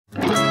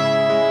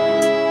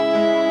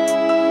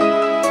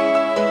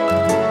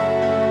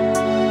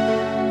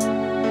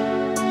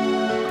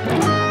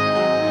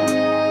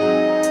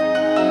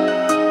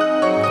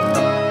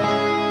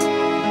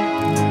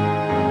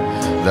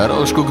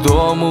Дорожку к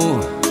дому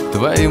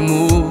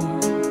твоему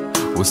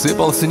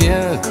усыпал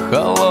снег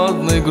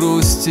холодной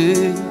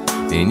грусти,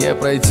 и не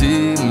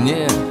пройти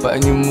мне по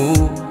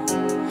нему.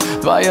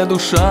 Твоя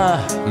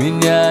душа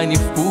меня не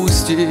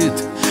впустит,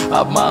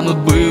 обманут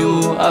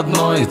был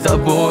одной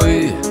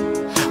тобой.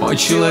 Мой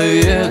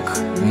человек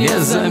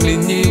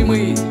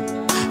незаменимый,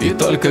 и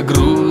только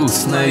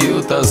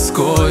грустною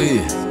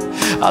тоской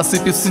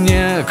осыпет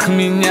снег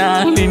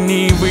меня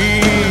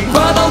ленивый.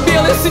 Падал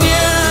белый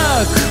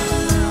снег,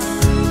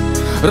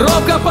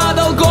 робко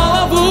падал,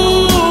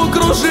 голову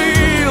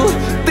кружил.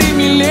 Ты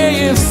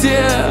милее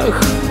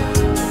всех,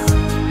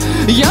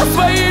 я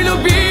своей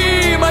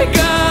любимой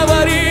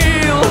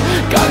говорил.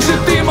 Как же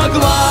ты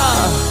могла,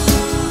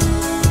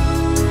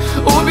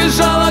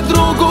 убежала к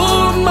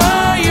другу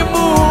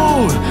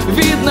моему.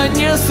 Видно,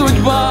 не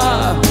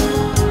судьба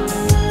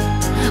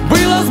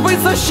было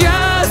сбыться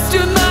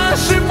счастью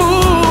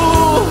нашему.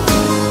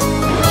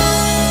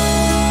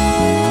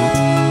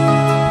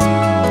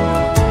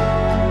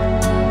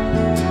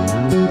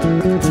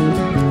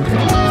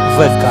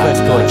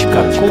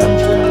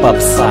 vk.com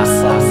Попса.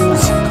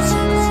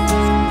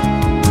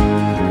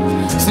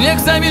 Снег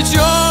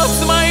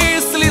замечет мои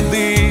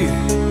следы,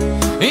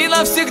 и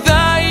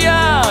навсегда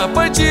я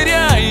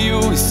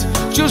потеряюсь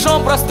в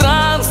чужом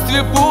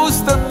пространстве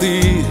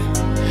пустоты.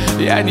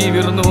 Я не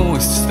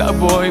вернусь, с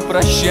тобой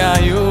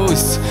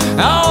прощаюсь.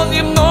 А он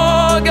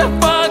немного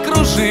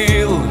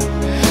покружил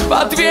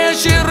под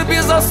вечер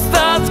без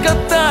остатка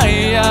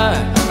тая,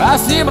 а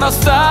с ним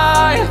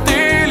растает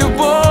и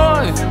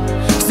любовь,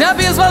 вся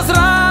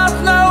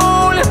безвозвратно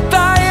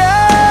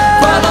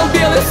улетает. Падал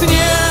белый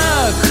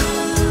снег,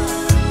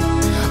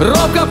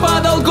 робко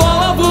падал,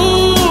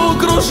 голову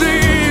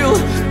кружил.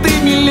 Ты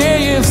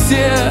милее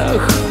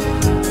всех,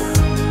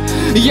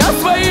 я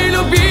своей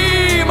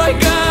любимой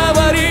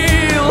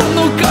говорил.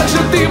 Ну как же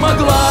ты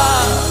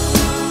могла,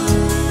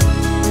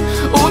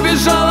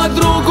 убежала к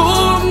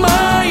другу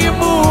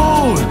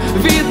моему.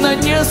 Видно,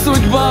 не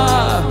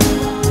судьба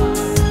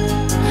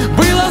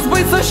было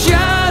сбыться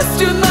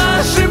счастью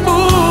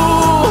нашему.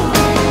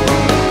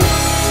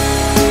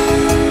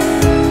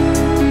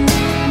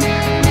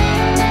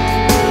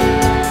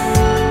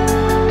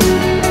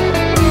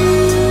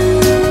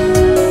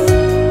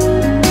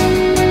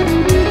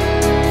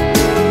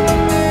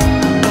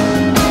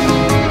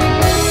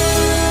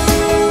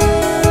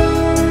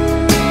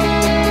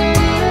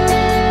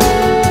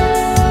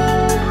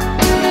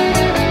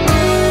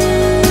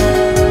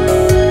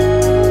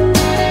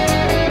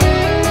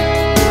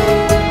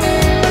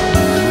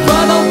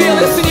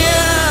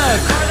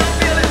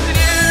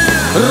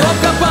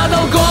 Робко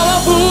падал,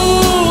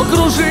 голову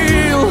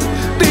кружил.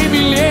 Ты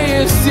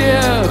милее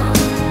всех,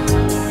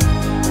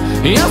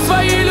 я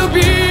своей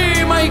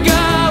любимой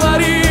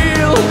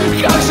говорил.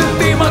 Как же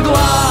ты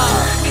могла,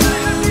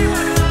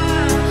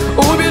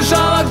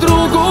 убежала к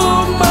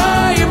другу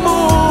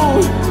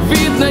моему.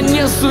 Видно,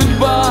 не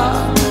судьба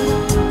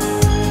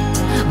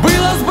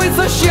было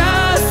сбыться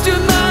счастью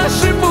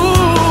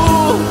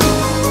нашему.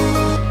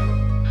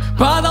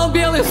 Падал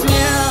белый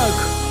снег,